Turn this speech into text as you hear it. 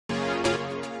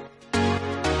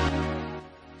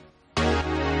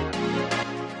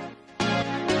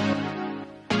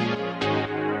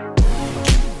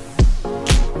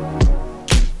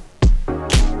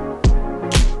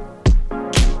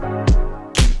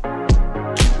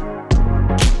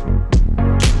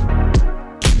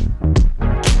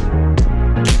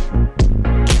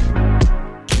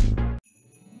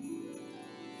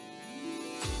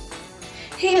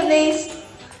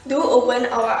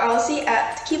RLC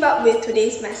app to keep up with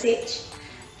today's message,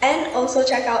 and also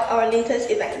check out our latest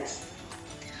events.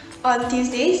 On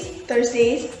Tuesdays,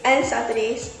 Thursdays, and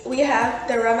Saturdays, we have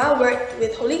the Rama Word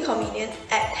with Holy Communion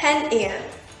at 10 a.m.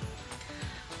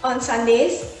 On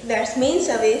Sundays, there's main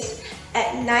service at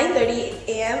 9:30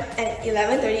 a.m. and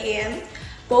 11:30 a.m.,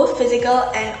 both physical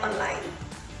and online.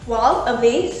 While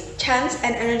ABLAZE, Chants,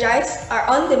 and Energize are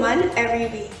on demand every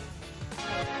week.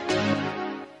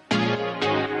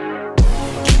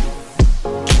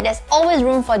 There's always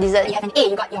room for dessert. You have an A,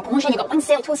 you got your promotion, you got 1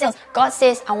 sale, 2 sales. God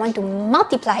says, I want to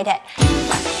multiply that.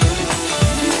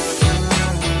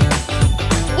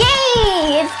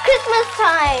 Yay! It's Christmas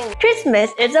time! Christmas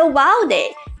is a wow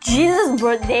day. Jesus'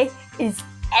 birthday is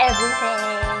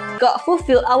everything. God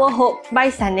fulfilled our hope by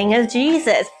sending us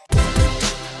Jesus.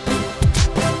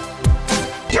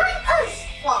 Join us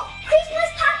for Christmas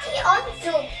party on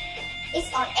Zoom. It's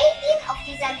on 18th of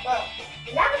December,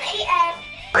 11 a.m.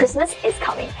 Christmas is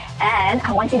coming, and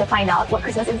I want you to find out what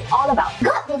Christmas is all about.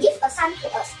 God will give a son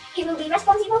to us. He will be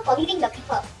responsible for leading the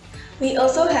people. We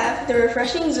also have the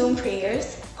refreshing Zoom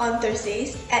prayers on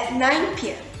Thursdays at 9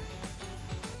 p.m.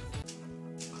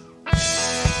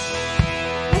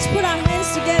 Let's put our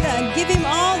hands together and give Him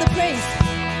all the praise.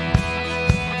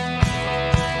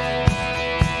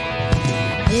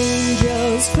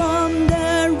 Angels from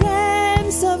the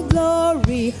realms of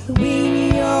glory,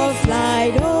 wing your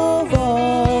flight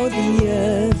over the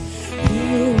earth.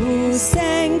 You who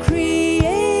sang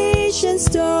creation's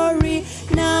story,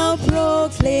 now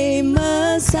proclaim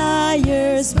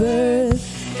Messiah's birth.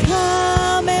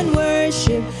 Come and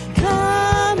worship,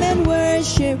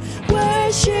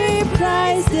 worship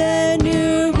Christ the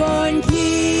newborn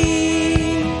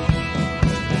King.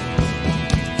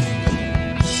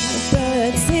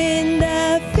 Birds in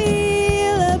the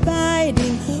field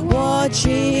abiding,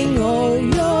 watching all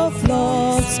your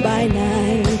flocks by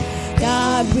night.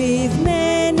 God with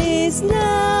man is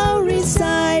now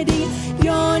residing,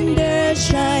 yonder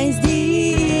shines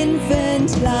the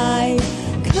infant light.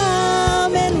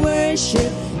 Come and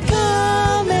worship,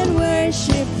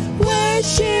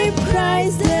 worship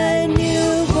Christ the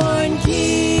newborn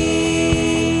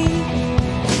King.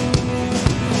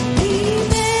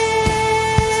 Emmanuel,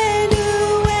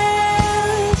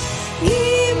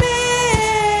 Emmanuel,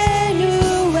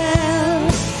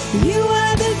 you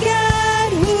are the God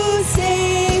who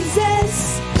saves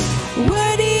us,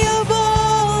 worthy of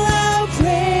all our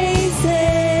praises.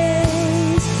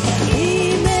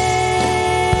 Emmanuel,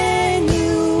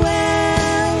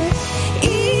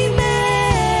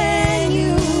 Emmanuel,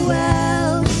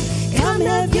 come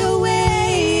have your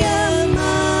way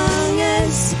among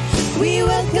us. We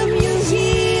welcome you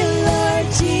here, Lord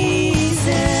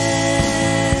Jesus.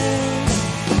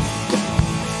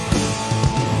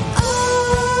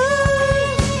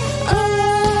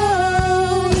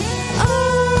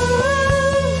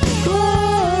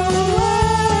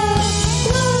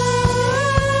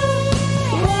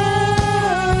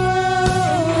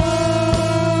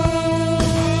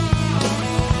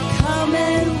 Come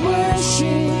and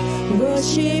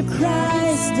worship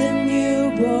Christ the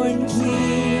newborn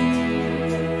King.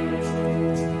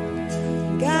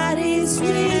 God is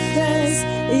with us,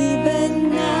 even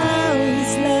now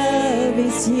His love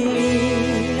is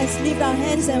here. Let's lift our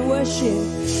hands and worship.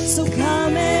 So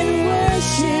come and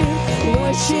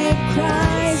worship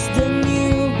Christ the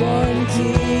newborn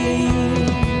King.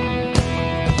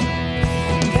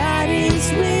 God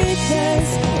is with us,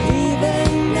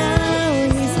 even now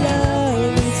His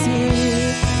love is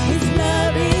here. His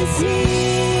love is here.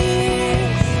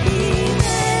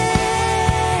 Emmanuel,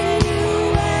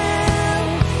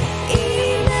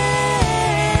 Emmanuel,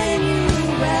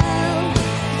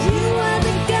 you are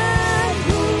the God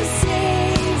who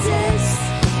saves us,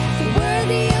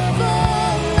 worthy of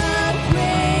all our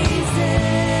praises.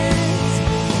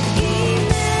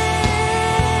 Emmanuel,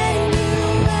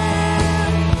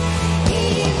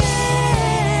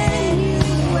 Emmanuel,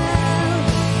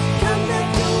 come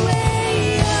have your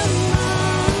way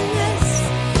among us.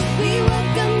 We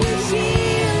welcome you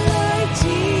here, Lord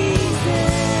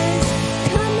Jesus.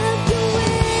 Come have your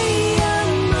way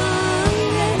among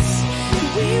us.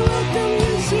 We welcome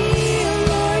you here,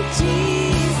 Lord Jesus.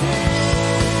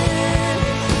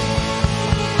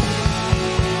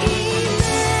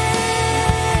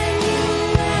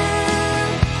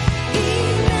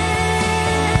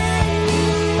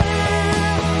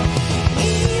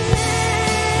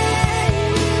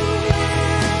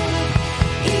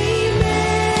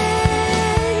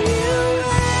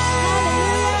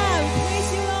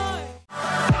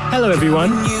 Hello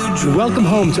everyone, and welcome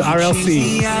home to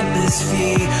RLC.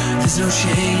 There's no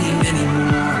shame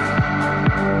anymore.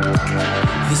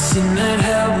 the sin that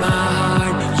held my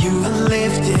heart, you have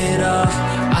lifted off.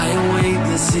 I await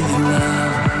the city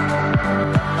love.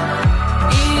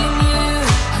 In you,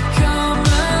 I come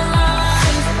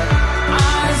alive.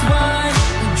 Eyes wide,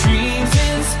 dreams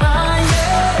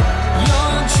inspired.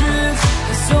 Your truth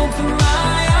has opened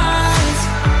my eyes.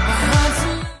 My heart's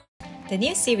alive. The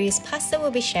new series Pastor will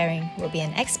be sharing will be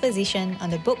an exposition on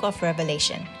the book of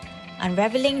Revelation,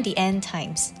 unraveling the end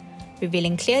times,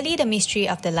 revealing clearly the mystery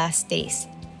of the last days,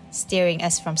 steering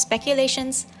us from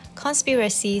speculations,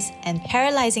 conspiracies, and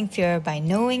paralyzing fear by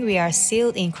knowing we are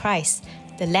sealed in Christ,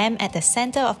 the Lamb at the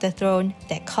center of the throne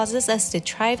that causes us to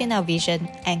thrive in our vision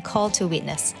and call to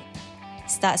witness.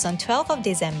 Starts on 12th of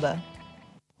December.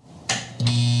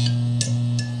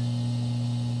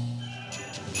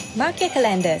 Mark your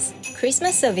calendars.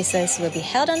 Christmas services will be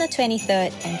held on the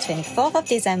 23rd and 24th of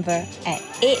December at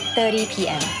 8:30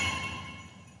 p.m.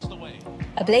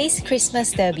 ABLAZE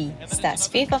Christmas Derby starts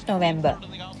 5th of November.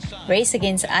 Race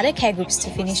against other care groups to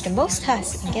finish the most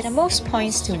tasks and get the most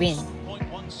points to win.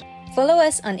 Follow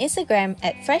us on Instagram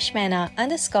at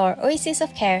freshmanna_oasis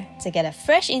of care to get a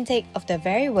fresh intake of the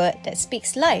very word that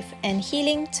speaks life and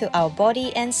healing to our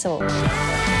body and soul.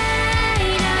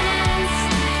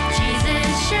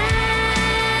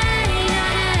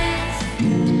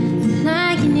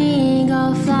 Like an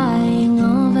eagle flying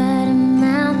over the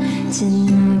mountain,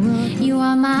 you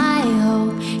are my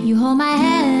hope, you hold my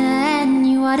hand,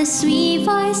 you are the sweet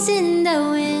voice in the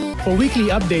wind. For weekly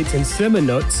updates and sermon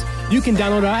notes, you can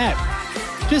download our app.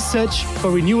 Just search for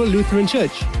Renewal Lutheran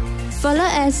Church. Follow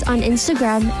us on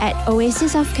Instagram at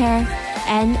Oasis of Care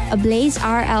and ABLAZE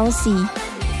RLC.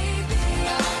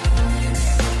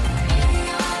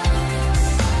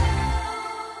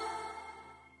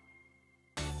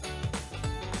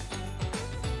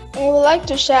 I would like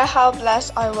to share how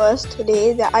blessed I was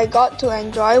today that I got to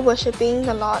enjoy worshiping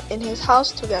the Lord in His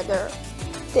house together.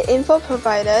 The info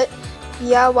provided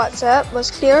via WhatsApp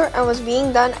was clear and was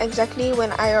being done exactly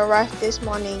when I arrived this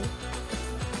morning.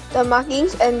 The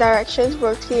markings and directions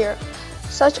were clear.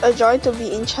 Such a joy to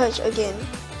be in church again.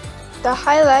 The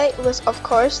highlight was of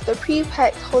course the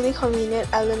pre-packed Holy Communion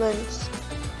elements.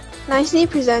 Nicely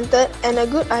presented and a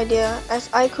good idea as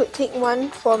I could take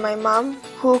one for my mom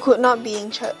who could not be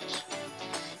in church.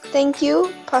 Thank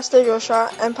you, Pastor Joshua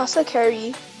and Pastor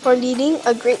Carrie, for leading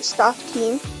a great staff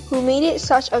team who made it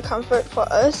such a comfort for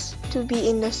us to be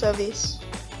in the service.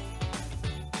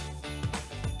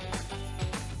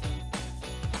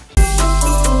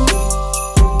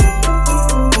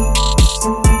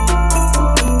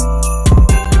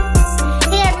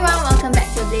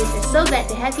 So glad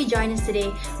to have you join us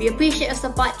today. We appreciate your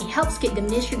support. It helps keep the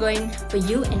ministry going for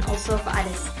you and also for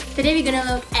others. Today we're going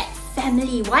to look at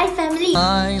family. Why family?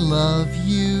 I love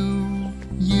you,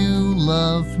 you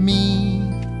love me.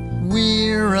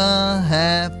 We're a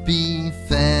happy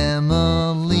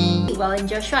family. Well, in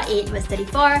Joshua 8 verse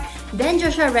 34, then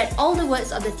Joshua read all the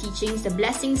words of the teachings, the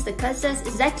blessings, the curses,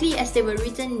 exactly as they were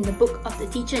written in the book of the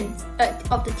teachings.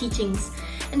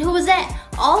 And who was that?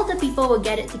 All the people were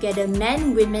gathered together,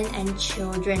 men, women, and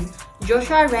children.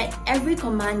 Joshua read every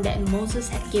command that Moses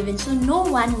had given, so no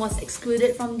one was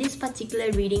excluded from this particular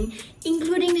reading,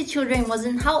 including the children. It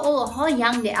wasn't how old or how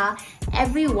young they are,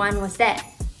 everyone was there.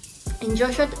 In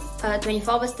Joshua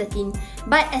 24 verse 13,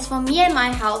 but as for me and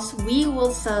my house, we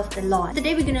will serve the Lord.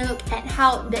 Today we're going to look at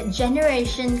how that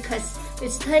generation curse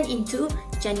is turned into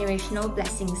generational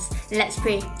blessings. Let's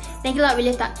pray. Thank you, Lord. We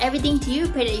lift up everything to you.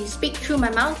 Pray that you speak through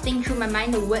my mouth, think through my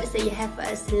mind the words that you have for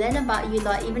us to learn about you,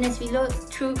 Lord, even as we look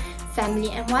through family.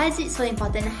 And why is it so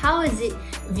important? How is it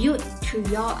viewed through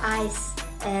your eyes?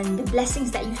 And the blessings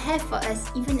that you have for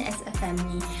us even as a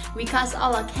family. We cast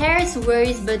all our cares,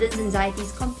 worries, burdens,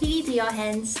 anxieties completely to your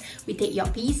hands. We take your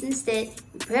peace instead.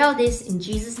 We pray all this in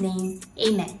Jesus' name.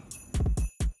 Amen.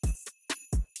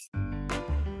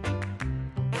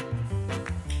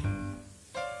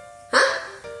 Huh?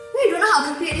 You don't know how to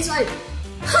calculate this one?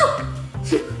 Huh?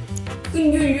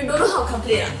 you don't know how to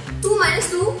calculate 2 minus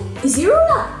 2 is 0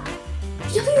 lah.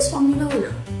 You never use formula one.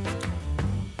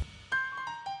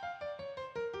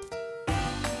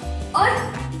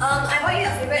 I bought you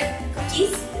your favorite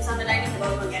cookies. It's on the dining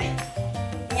table. Go get it.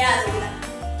 Yeah,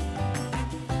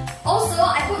 also,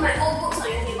 I put my old books on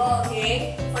your table,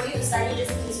 okay? For you to study just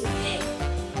in case you need it.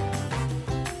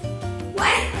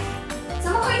 What?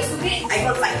 Someone call you stupid? I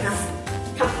got fight now.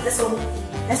 Come, let's go.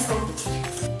 Let's go.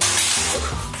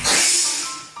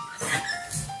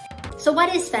 So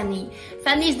what is family?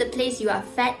 Family is the place you are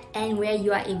fed and where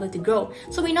you are able to grow.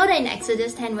 So we know that in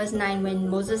Exodus 10 verse 9, when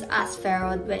Moses asked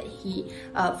Pharaoh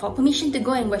for permission to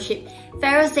go and worship,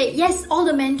 Pharaoh said, yes, all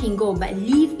the men can go, but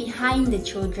leave behind the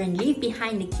children, leave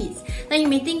behind the kids. Now you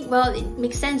may think, well, it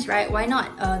makes sense, right? Why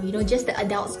not? Just the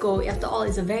adults go. After all,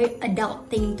 it's a very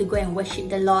adult thing to go and worship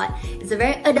the Lord. It's a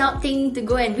very adult thing to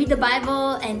go and read the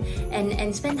Bible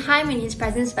and spend time in His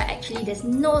presence, but actually there's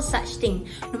no such thing.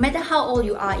 No matter how old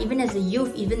you are, even as a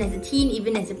youth, even as a teen,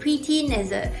 even as a preteen,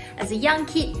 as a young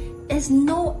kid, there's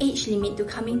no age limit to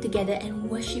coming together and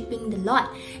worshipping the Lord.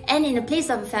 And in the place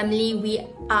of a family, we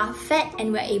are fed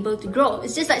and we're able to grow.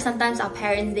 It's just like sometimes our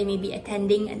parents, they may be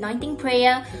attending anointing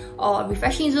prayer or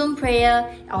refreshing Zoom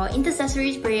prayer or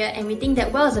intercessory prayer, and we think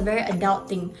that, well, it's a very adult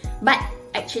thing. But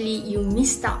actually, you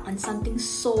missed out on something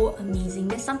so amazing.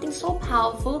 There's something so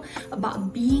powerful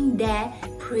about being there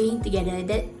praying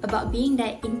together, about being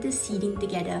there interceding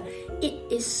together. It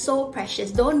is so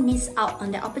precious. Don't miss out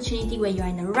on the opportunity where you're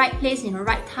in the right place, in the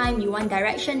right time, you want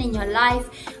direction in your life,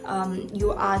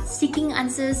 you are seeking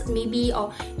answers maybe,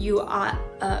 or you are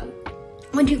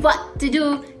wondering what to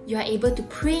do. You are able to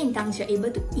pray in tongues, you're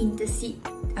able to intercede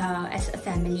as a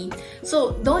family.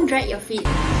 So don't drag your feet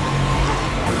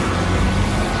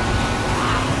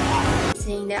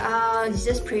saying that, it's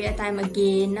just prayer time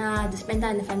again, to spend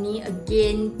time in the family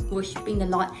again, worshipping the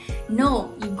Lord.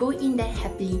 No, you go in there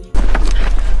happily.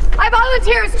 I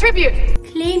volunteer as tribute!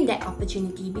 Claim that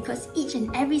opportunity, because each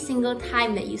and every single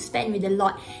time that you spend with the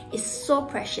Lord is so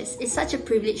precious. It's such a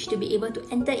privilege to be able to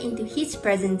enter into His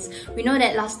presence. We know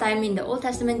that last time in the Old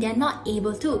Testament, they are not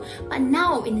able to. But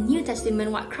now in the New Testament,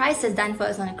 what Christ has done for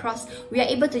us on the cross, we are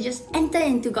able to just enter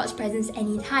into God's presence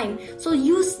anytime. So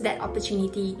use that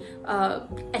opportunity.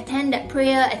 Attend that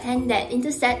prayer, attend that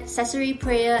intercessory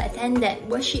prayer, attend that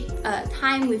worship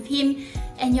time with Him,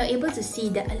 and you're able to see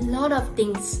that a lot of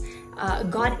things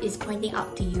God is pointing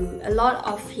out to you. A lot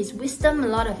of His wisdom, a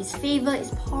lot of His favor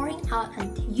is pouring out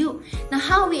unto you. Now,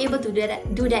 how are we able to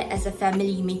do that as a family?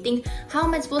 You may think, how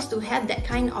am I supposed to have that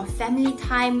kind of family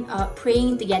time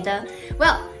praying together?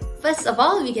 Well, first of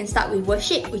all, we can start with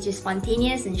worship, which is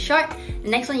spontaneous and short. The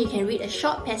next one, you can read a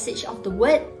short passage of the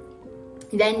Word.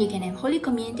 Then you can have Holy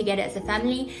Communion together as a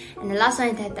family. And the last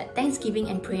one is that Thanksgiving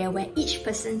and prayer, where each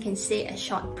person can say a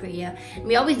short prayer.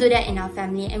 We always do that in our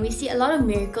family, and we see a lot of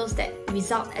miracles that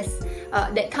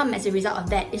come as a result of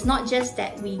that. It's not just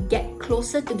that we get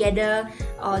closer together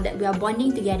or that we are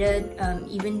bonding together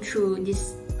even through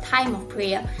this time of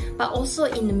prayer, but also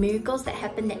in the miracles that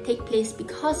happen, that take place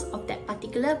because of that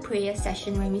particular prayer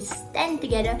session when we stand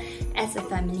together as a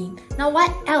family. Now,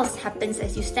 what else happens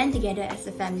as you stand together as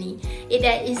a family? It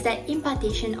is that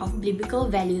impartation of biblical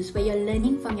values where you're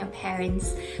learning from your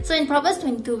parents. So in Proverbs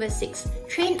 22 verse 6,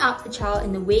 train up a child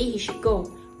in the way he should go.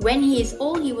 When he is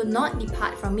old, he will not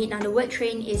depart from it. Now the word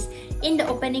train is in the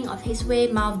opening of his way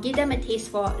mouth, give them a taste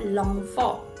for, long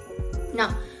for.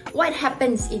 Now, what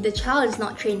happens if the child is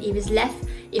not trained? If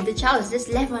the child is just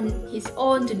left on his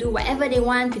own to do whatever they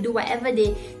want, to do whatever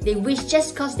they wish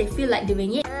just because they feel like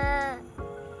doing it?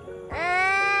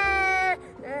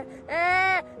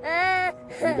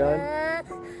 You done?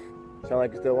 Sound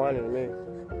like you're still whining to me.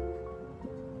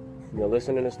 You gonna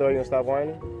listen to the story? You gonna stop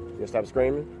whining? You gonna stop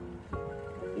screaming?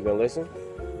 You gonna listen?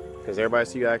 Because everybody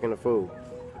see you acting a fool.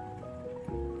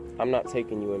 I'm not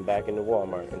taking you back into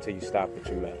Walmart until you stop with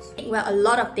your mess. Well, a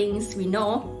lot of things we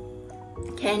know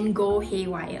can go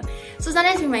haywire. So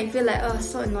sometimes we might feel like, oh,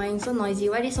 so annoying, so noisy,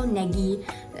 why are they so naggy?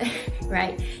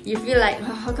 Right? You feel like, oh,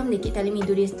 how come they keep telling me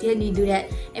do this, tell me do that?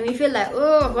 And we feel like,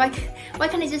 oh, why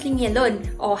can't they just leave me alone?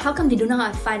 Or how come they don't know how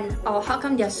to have fun? Or how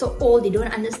come they're so old, they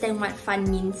don't understand what fun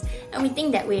means? And we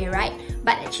think that way, right?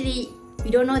 But actually, we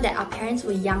don't know that our parents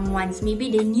were young once. Maybe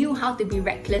they knew how to be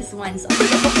reckless once.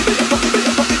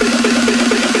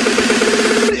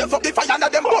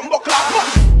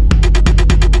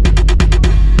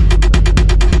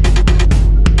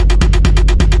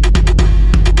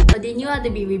 They knew how to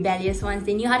be rebellious once,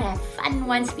 they knew how to have fun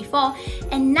once before,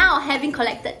 and now, having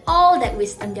collected all that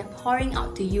wisdom, they're pouring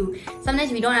out to you.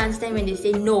 Sometimes we don't understand when they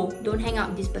say, no, don't hang out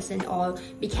with this person, or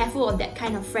be careful of that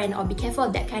kind of friend, or be careful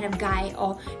of that kind of guy,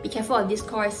 or be careful of this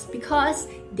course, because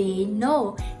they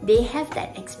know, they have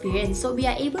that experience. So we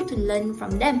are able to learn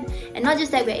from them. And not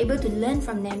just that, we're able to learn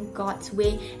from them God's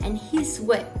way and His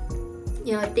word.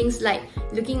 You know, things like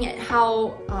looking at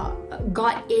how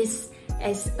God is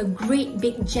as a great,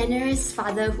 big, generous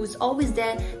Father who's always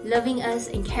there, loving us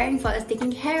and caring for us,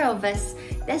 taking care of us.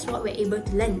 That's what we're able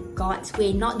to learn. God's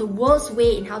way, not the world's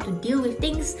way in how to deal with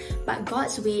things, but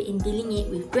God's way in dealing it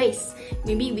with grace.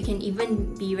 Maybe we can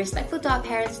even be respectful to our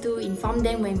parents too, inform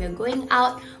them when we're going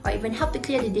out, or even help to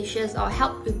clear the dishes or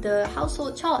help with the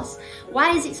household chores.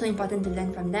 Why is it so important to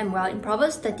learn from them? Well, in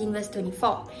Proverbs 13 verse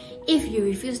 24, if you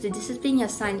refuse to discipline your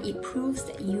son, it proves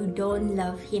that you don't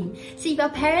love him. See, if your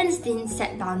parents didn't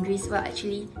set boundaries, well,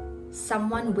 actually,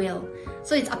 someone will.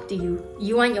 So it's up to you.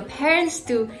 You want your parents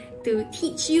to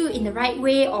teach you in the right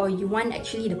way, or you want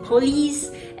actually the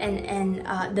police and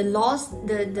the laws,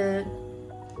 the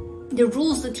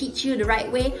rules to teach you the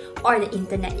right way, or the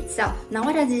internet itself. Now,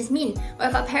 what does this mean? Well,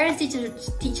 if our parents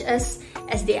teach us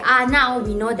as they are now,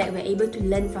 we know that we're able to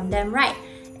learn from them, right?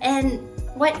 And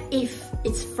what if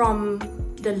it's from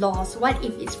the laws? What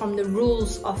if it's from the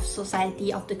rules of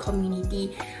society, of the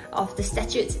community, of the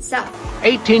statutes itself?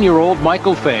 18-year-old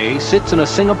Michael Fay sits in a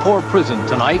Singapore prison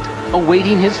tonight,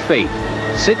 awaiting his fate.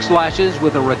 6 lashes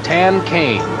with a rattan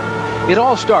cane. It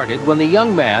all started when the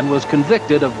young man was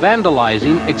convicted of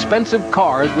vandalizing expensive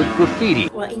cars with graffiti.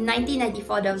 Well, in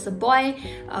 1994, there was a boy,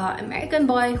 American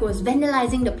boy, who was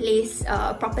vandalizing the place,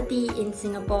 property in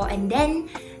Singapore, and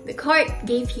then the court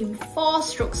gave him 4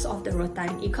 strokes of the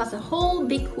rotan. It caused a whole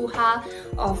big hoo-ha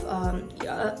of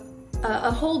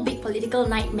a whole big political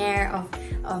nightmare of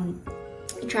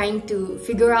trying to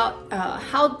figure out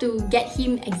how to get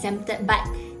him exempted, but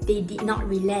they did not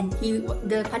relent.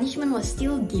 The punishment was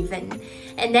still given.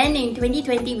 And then in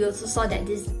 2020, we also saw that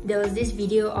there was this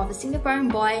video of a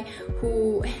Singaporean boy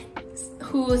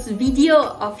whose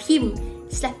video of him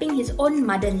slapping his own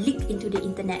mother leaked into the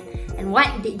internet. And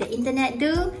what did the internet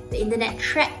do? The internet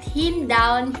tracked him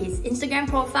down, his Instagram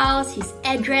profiles, his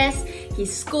address,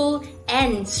 his school,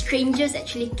 and strangers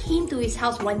actually came to his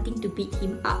house wanting to beat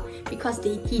him up because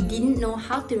he didn't know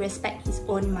how to respect his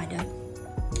own mother.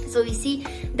 So we see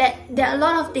that there are a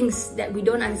lot of things that we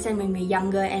don't understand when we're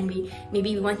younger, and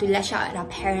maybe we want to lash out at our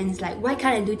parents, like, why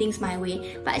can't I do things my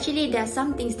way? But actually, there are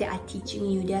some things that are teaching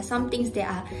you. There are some things that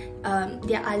are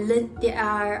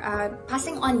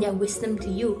passing on their wisdom to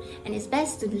you, and it's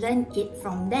best to learn it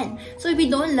from them. So if we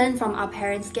don't learn from our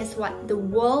parents, guess what? The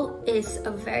world is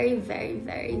a very, very,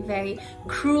 very, very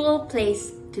cruel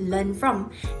place to learn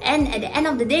from. And at the end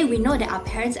of the day, we know that our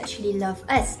parents actually love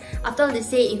us. After all, they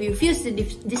say if you refuse to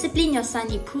discipline your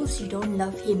son, it proves you don't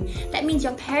love him. That means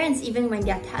your parents, even when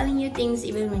they are telling you things,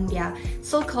 even when they are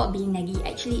so-called being naggy,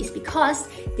 actually is because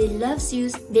they love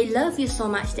you so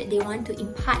much that they want to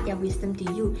impart their wisdom to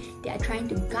you. They are trying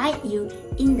to guide you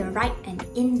in the right and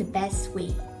in the best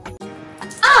way.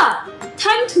 Ah!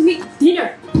 Time to make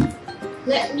dinner!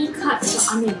 Let me cut the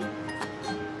onion.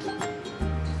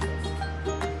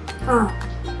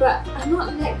 But I'm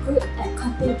not that good at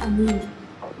cutting onion.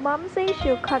 Mom says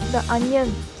she'll cut the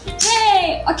onions.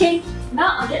 Hey! Okay,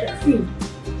 now I'll get the cream.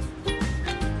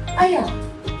 Aya,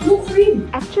 no cream.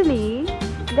 Actually,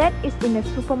 that is in the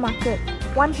supermarket.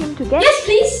 Want him to get? Yes,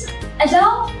 please! And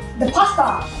now, the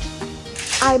pasta.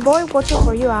 I boil water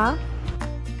for you,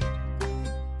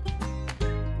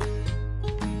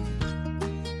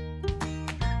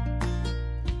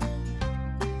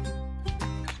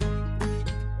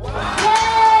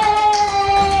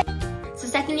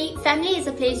 Family is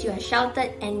a place you are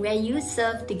sheltered and where you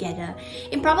serve together.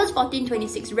 In Proverbs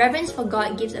 14:26, reverence for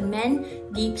God gives a man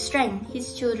deep strength.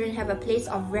 His children have a place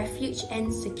of refuge and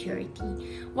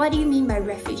security. What do you mean by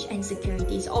refuge and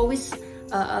security? It's always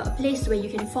a place where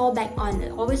you can fall back on,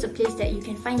 always a place that you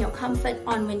can find your comfort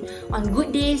on. When on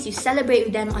good days you celebrate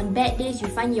with them, on bad days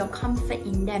you find your comfort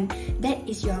in them. That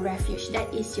is your refuge, that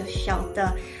is your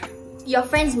shelter. Your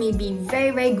friends may be very,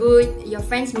 very good. Your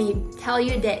friends may tell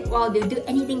you that, well, they'll do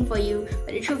anything for you.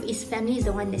 But the truth is, family is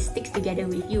the one that sticks together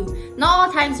with you. Not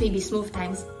all times may be smooth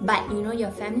times, but you know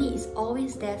your family is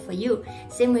always there for you.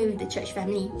 Same way with the church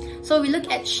family. So we look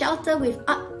at shelter with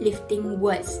uplifting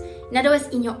words. In other words,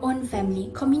 in your own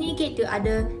family, communicate to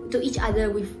each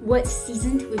other with words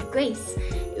seasoned with grace,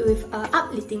 with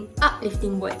uplifting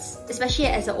words. Especially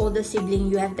as an older sibling,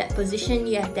 you have that position,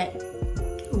 you have that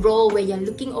role where you're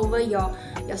looking over your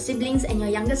siblings, and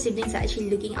your younger siblings are actually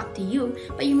looking up to you,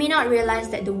 but you may not realize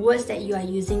that the words that you are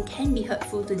using can be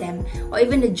hurtful to them, or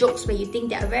even the jokes where you think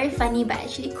they are very funny but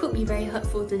actually could be very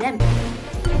hurtful to them.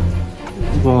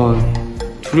 와,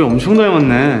 둘이 엄청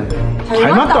닮았네.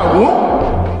 닮았다고?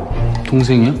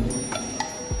 동생이야?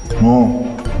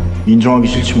 인정하기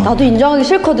싫지만. 나도 인정하기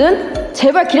싫거든?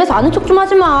 제발 길에서 아는 척 좀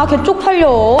하지 마. 걔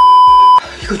쪽팔려.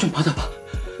 이거 좀 받아봐.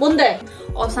 뭔데?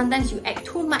 Or sometimes you act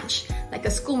too much like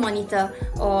a school monitor,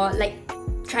 or like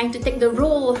trying to take the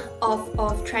role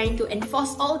of trying to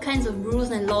enforce all kinds of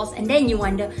rules and laws, and then you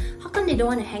wonder, how come they don't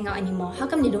want to hang out anymore? How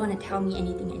come they don't want to tell me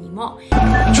anything anymore?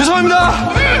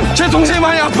 죄송합니다. 제 동생이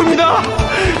많이 아픕니다.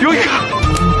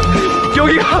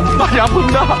 여기가 많이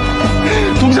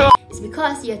아픕니다. 동생. It's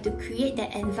because you have to create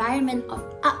that environment of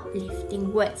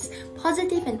uplifting words,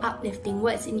 positive and uplifting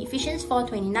words. In Ephesians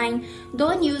 4:29,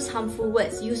 don't use harmful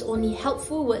words, use only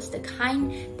helpful words, the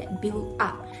kind that build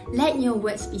up. Let your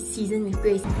words be seasoned with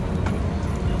grace.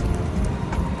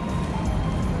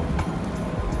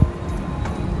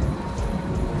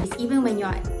 Even when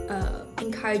you're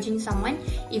encouraging someone,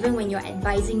 even when you're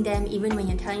advising them, even when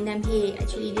you're telling them, hey,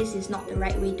 actually this is not the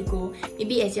right way to go.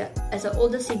 Maybe as an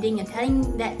older sibling, you're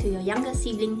telling that to your younger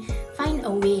sibling, find a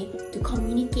way to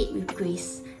communicate with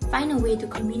grace. Find a way to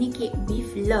communicate with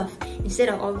love instead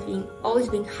of always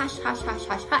being hush, hush, hush,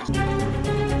 hush, hush.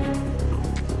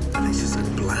 And it's just so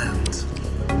bland.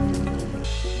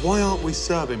 Why aren't we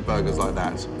serving burgers like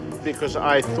that? Because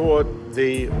I thought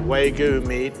the Wagyu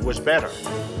meat was better.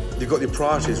 You've got your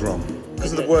priorities wrong.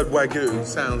 Because the word Wagyu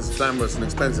sounds glamorous and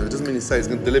expensive, it doesn't mean to say it's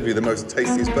going to deliver you the most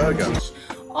tastiest burger.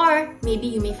 Or maybe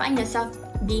you may find yourself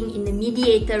being in the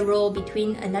mediator role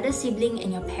between another sibling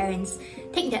and your parents.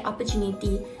 Take that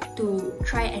opportunity to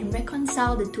try and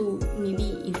reconcile the two,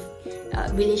 maybe if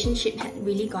relationship had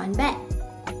really gone bad.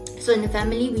 So in the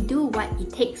family, we do what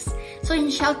it takes. So in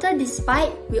shelter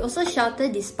despite, we also shelter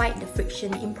despite the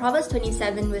friction. In Proverbs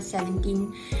 27 verse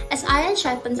 17, as iron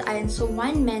sharpens iron, so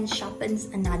one man sharpens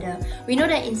another. We know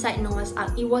that inside Noah's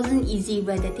Ark, it wasn't easy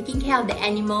where they're taking care of the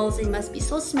animals. It must be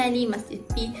so smelly, must it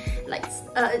be like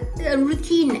a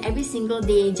routine every single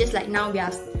day. Just like now we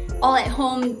are all at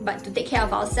home, but to take care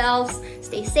of ourselves,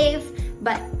 stay safe.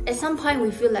 But at some point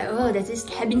we feel like, oh, there's this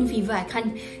cabin fever, I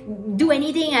can't do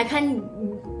anything, I can't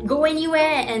go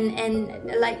anywhere, and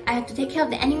like I have to take care of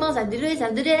the animals, I have to do this, I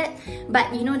have to do that.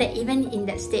 But you know that even in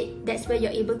that state, that's where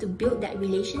you're able to build that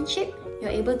relationship, you're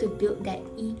able to build that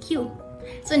EQ.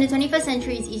 So in the 21st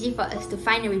century, it's easy for us to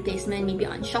find a replacement, maybe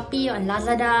on Shopee, on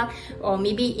Lazada, or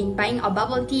maybe in buying our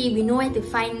bubble tea. We know where to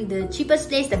find the cheapest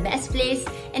place, the best place,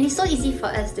 and it's so easy for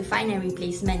us to find a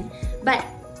replacement. But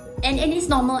and it's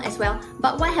normal as well.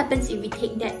 But what happens if we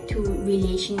take that to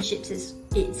relationships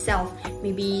itself?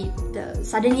 Maybe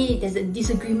suddenly there's a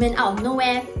disagreement out of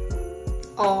nowhere,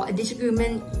 or a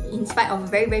disagreement in spite of a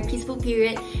very, very peaceful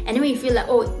period, and then we feel like,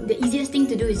 oh, the easiest thing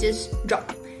to do is just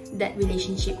drop that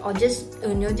relationship, or just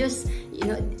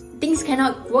things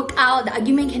cannot work out, the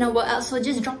argument cannot work out, so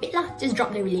just drop it lah, just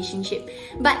drop the relationship.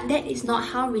 But that is not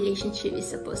how relationship is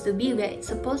supposed to be. We're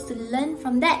supposed to learn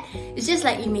from that. It's just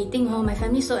like you may think, oh, my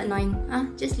family's so annoying,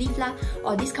 just leave lah,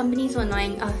 or this company is so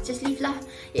annoying, just leave lah.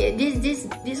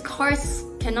 This course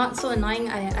cannot, so annoying.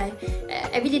 I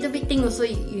every little bit thing also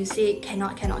you say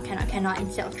cannot,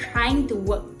 instead of trying to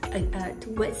work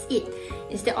towards it,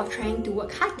 instead of trying to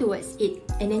work hard towards it,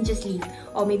 and then just leave.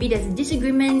 Or maybe there's a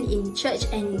disagreement in church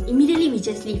and immediately we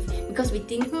just leave because we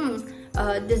think,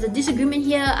 there's a disagreement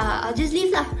here, I'll just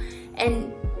leave lah.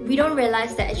 And we don't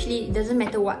realize that actually it doesn't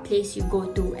matter what place you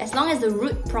go to, as long as the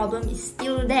root problem is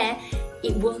still there,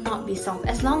 it will not be solved.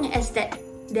 As long as that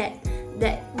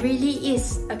really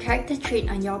is a character trait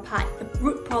on your part, the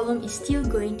root problem is still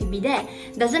going to be there.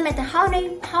 Doesn't matter how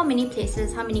many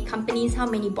places, how many companies, how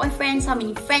many boyfriends, how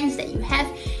many friends that you have,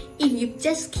 if you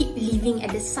just keep living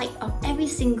at the site of every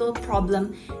single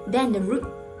problem, then the root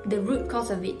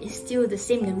cause of it is still the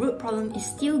same. The root problem is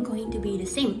still going to be the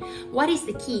same. What is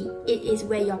the key? It is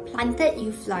where you're planted,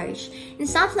 you flourish. In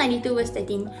Psalms 92 verse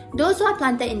 13, those who are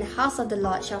planted in the house of the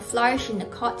Lord shall flourish in the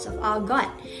courts of our God.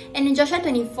 And in Joshua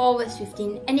 24 verse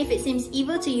 15, and if it seems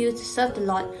evil to you to serve the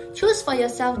Lord, choose for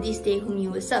yourself this day whom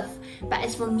you will serve. But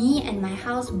as for me and my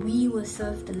house, we will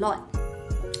serve the Lord.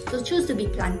 So choose to be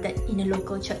planted in a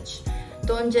local church.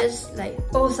 Don't just like,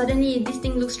 oh, suddenly this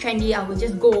thing looks trendy, I will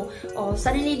just go. Or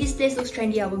suddenly this place looks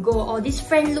trendy, I will go. Or this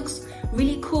friend looks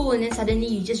really cool, and then suddenly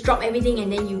you just drop everything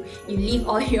and then you leave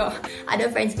all your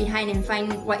other friends behind and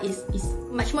find what is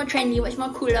much more trendy, much more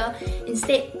cooler,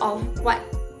 instead of what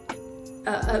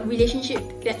a relationship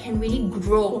that can really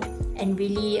grow and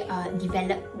really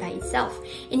develop by itself.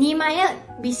 In Nehemiah,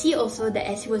 we see also that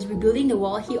as he was rebuilding the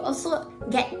wall, he also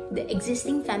get the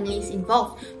existing families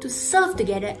involved to serve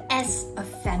together as a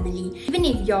family. Even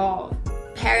if your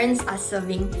parents are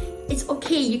serving, it's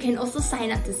okay, you can also sign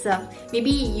up to serve.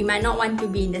 Maybe you might not want to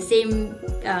be in the same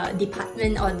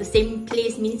department or the same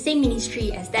place, same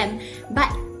ministry as them,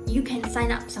 but you can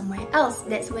sign up somewhere else.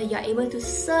 That's where you're able to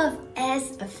serve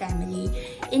as a family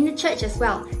in the church as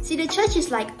well. See, the church is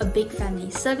like a big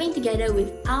family, serving together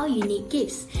with our unique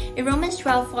gifts. In Romans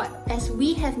 12, as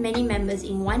we have many members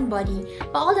in one body,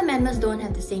 but all the members don't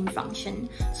have the same function.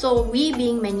 So we,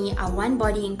 being many, are one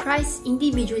body in Christ,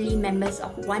 individually members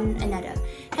of one another.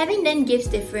 Having then gifts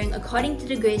differing according to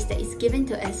the grace that is given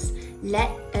to us, let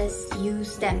us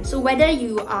use them. So whether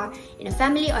you are in a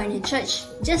family or in a church,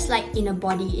 just like in a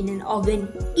body, in an organ,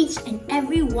 each and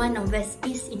every one of us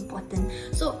is important.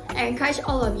 So I encourage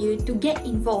all of you to get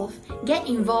involved. Get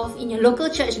involved in your local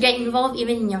church, get involved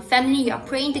even in your family. You are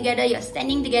praying together, you are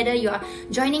standing together, you are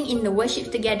joining in the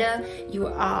worship together, you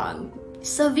are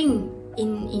serving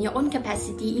in your own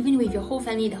capacity, even with your whole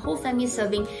family, the whole family is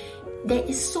serving. There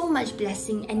is so much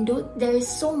blessing, and there is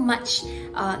so much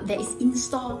that is in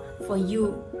store for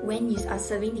you when you are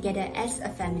serving together as a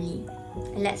family.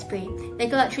 And let's pray. Thank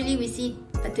you, Lord. Truly we see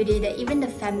today that even the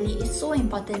family is so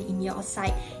important in your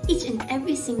sight. Each and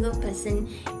every single person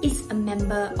is a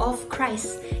member of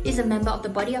Christ, is a member of the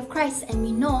body of Christ, and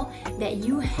we know that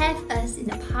you have us in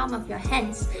the palm of your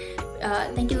hands.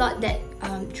 Thank you, Lord, that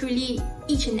truly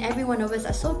each and every one of us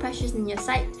are so precious in your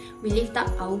sight. We lift up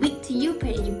our week to you.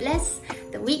 Pray that you bless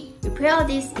the week. We pray all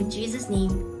this in Jesus' name.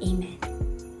 Amen.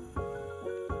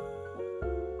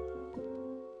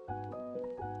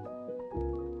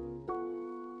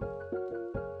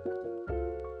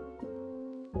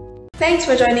 Thanks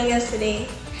for joining us today.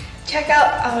 Check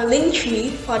out our link tree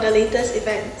for the latest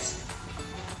events.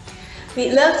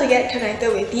 We'd love to get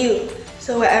connected with you.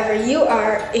 So wherever you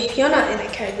are, if you're not in a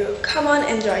care group, come on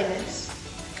and join us.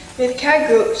 With care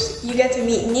groups, you get to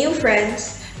meet new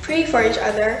friends, pray for each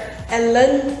other, and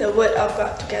learn the Word of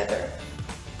God together.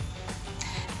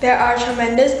 There are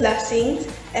tremendous blessings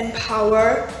and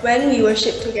power when we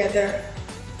worship together.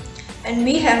 And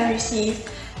we have received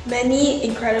many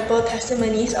incredible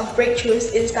testimonies of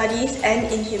breakthroughs in studies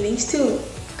and in healings too.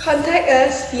 Contact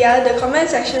us via the comment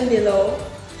section below,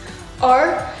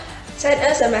 or send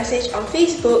us a message on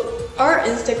Facebook or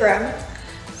Instagram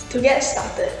to get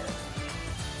started.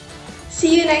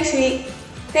 See you next week.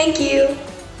 Thank you.